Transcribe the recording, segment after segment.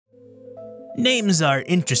Names are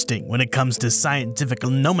interesting when it comes to scientific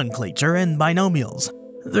nomenclature and binomials.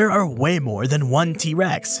 There are way more than one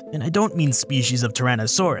T-Rex, and I don't mean species of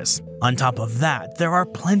Tyrannosaurus. On top of that, there are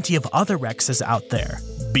plenty of other Rexes out there.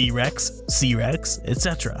 B-Rex, C-Rex,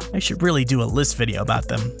 etc. I should really do a list video about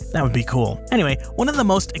them. That would be cool. Anyway, one of the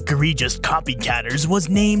most egregious copycatters was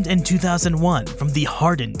named in 2001 from the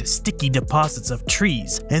hardened, sticky deposits of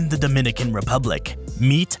trees in the Dominican Republic.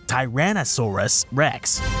 Meet Tyrannasaurus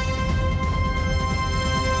Rex.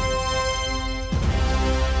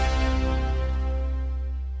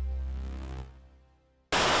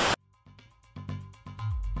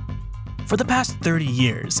 For the past 30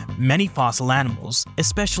 years, many fossil animals,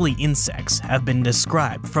 especially insects, have been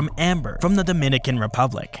described from amber from the Dominican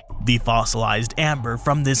Republic. The fossilized amber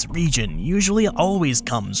from this region usually always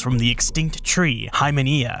comes from the extinct tree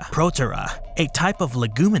Hymenea protera, a type of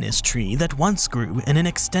leguminous tree that once grew in an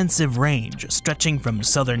extensive range stretching from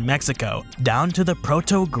southern Mexico down to the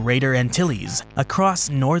Proto-Greater Antilles, across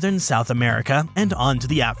northern South America, and onto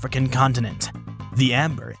the African continent. The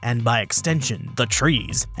amber, and by extension, the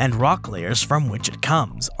trees and rock layers from which it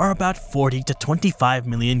comes, are about 40 to 25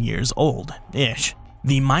 million years old-ish.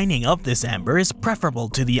 The mining of this amber is preferable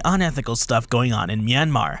to the unethical stuff going on in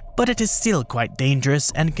Myanmar, but it is still quite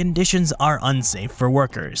dangerous and conditions are unsafe for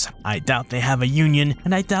workers. I doubt they have a union,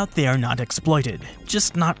 and I doubt they are not exploited.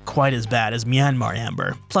 Just not quite as bad as Myanmar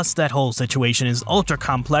amber. Plus that whole situation is ultra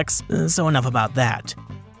complex, so enough about that.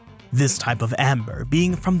 This type of amber,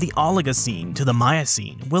 being from the Oligocene to the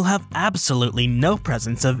Miocene, will have absolutely no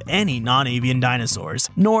presence of any non-avian dinosaurs,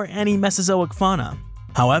 nor any Mesozoic fauna.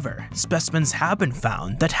 However, specimens have been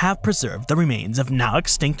found that have preserved the remains of now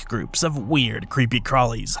extinct groups of weird creepy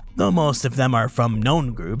crawlies, though most of them are from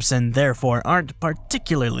known groups and therefore aren't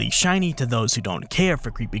particularly shiny to those who don't care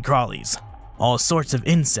for creepy crawlies. All sorts of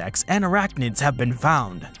insects and arachnids have been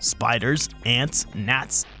found: spiders, ants,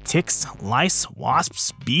 gnats, ticks, lice,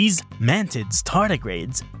 wasps, bees, mantids,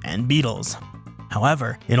 tardigrades, and beetles.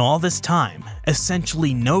 However, in all this time,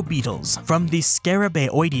 essentially no beetles from the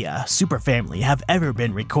Scarabaeoidea superfamily have ever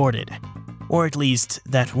been recorded. Or at least,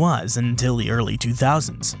 that was until the early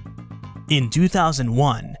 2000s. In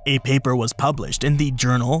 2001, a paper was published in the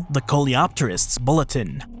journal The Coleopterists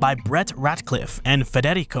Bulletin by Brett Ratcliffe and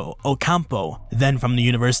Federico Ocampo, then from the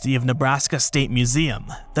University of Nebraska State Museum,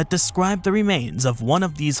 that described the remains of one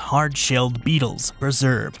of these hard-shelled beetles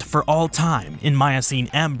preserved for all time in Miocene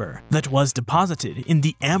amber that was deposited in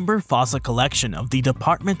the Amber Fossil Collection of the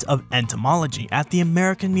Department of Entomology at the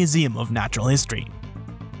American Museum of Natural History.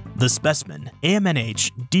 The specimen,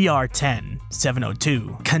 AMNH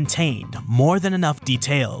DR10-702, contained more than enough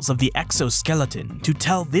details of the exoskeleton to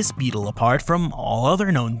tell this beetle apart from all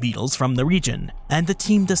other known beetles from the region, and the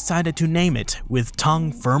team decided to name it, with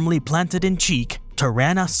tongue firmly planted in cheek,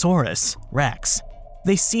 Tyrannosaurus Rex.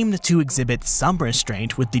 They seemed to exhibit some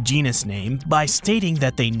restraint with the genus name by stating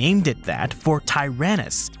that they named it that for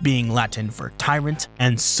Tyrannus, being Latin for tyrant,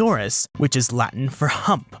 and saurus, which is Latin for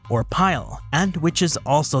hump or pile, and which is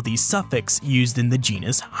also the suffix used in the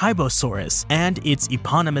genus Hybosaurus and its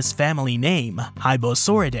eponymous family name,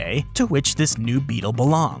 Hybosauridae, to which this new beetle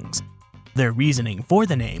belongs. Their reasoning for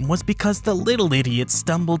the name was because the little idiot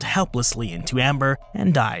stumbled helplessly into amber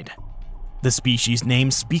and died. The species name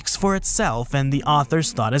speaks for itself, and the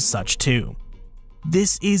authors thought as such too.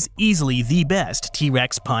 This is easily the best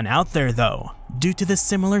T-Rex pun out there though, due to the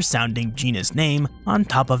similar sounding genus name on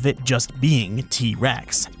top of it just being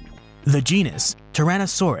T-Rex. The genus,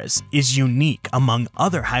 Tyrannosaurus, is unique among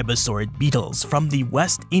other hybosaurid beetles from the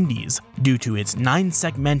West Indies due to its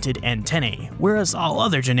 9-segmented antennae, whereas all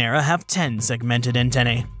other genera have 10-segmented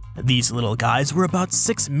antennae. These little guys were about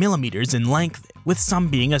 6 millimeters in length, with some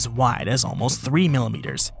being as wide as almost 3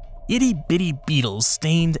 millimeters. Itty-bitty beetles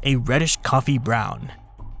stained a reddish coffee brown.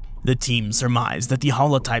 The team surmised that the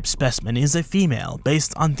holotype specimen is a female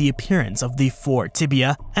based on the appearance of the 4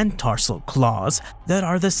 tibia and tarsal claws that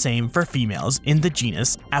are the same for females in the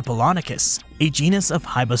genus Apollonicus, a genus of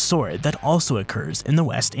hybosaurid that also occurs in the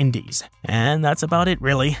West Indies. And that's about it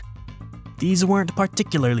really. These weren't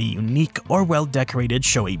particularly unique or well-decorated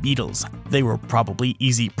showy beetles. They were probably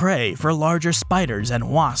easy prey for larger spiders and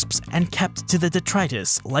wasps and kept to the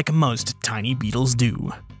detritus like most tiny beetles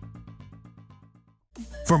do.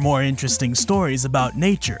 For more interesting stories about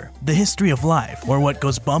nature, the history of life, or what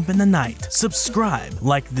goes bump in the night, subscribe,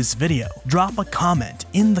 like this video, drop a comment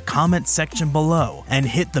in the comment section below, and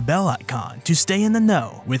hit the bell icon to stay in the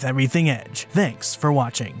know with everything Edge. Thanks for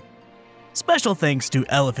watching. Special thanks to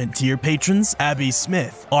Elephant Tier patrons Abby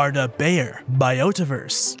Smith, Arda Bayer,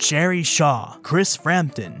 Biotiverse, Cherry Shaw, Chris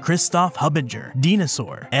Frampton, Christoph Hubbinger,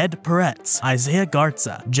 Dinosaur, Ed Peretz, Isaiah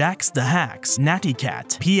Garza, Jax the Hacks, Natty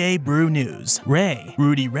Cat, PA Brew News, Ray,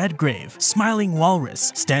 Rudy Redgrave, Smiling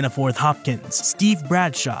Walrus, Staniforth Hopkins, Steve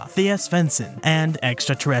Bradshaw, Thea Svensson, and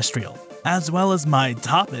Extraterrestrial, as well as my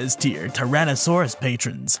Tapas tier Tyrannosaurus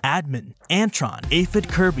patrons Admin, Antron, Aphid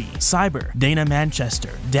Kirby, Cyber, Dana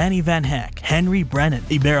Manchester, Danny Van Heck, Henry Brennan,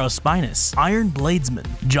 Iberospinus, Iron Bladesman,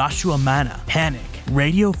 Joshua Mana, Panic,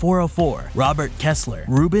 Radio 404, Robert Kessler,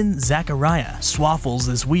 Ruben Zachariah, Swaffles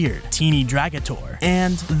is Weird, Teeny Dragator,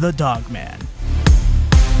 and The Dogman.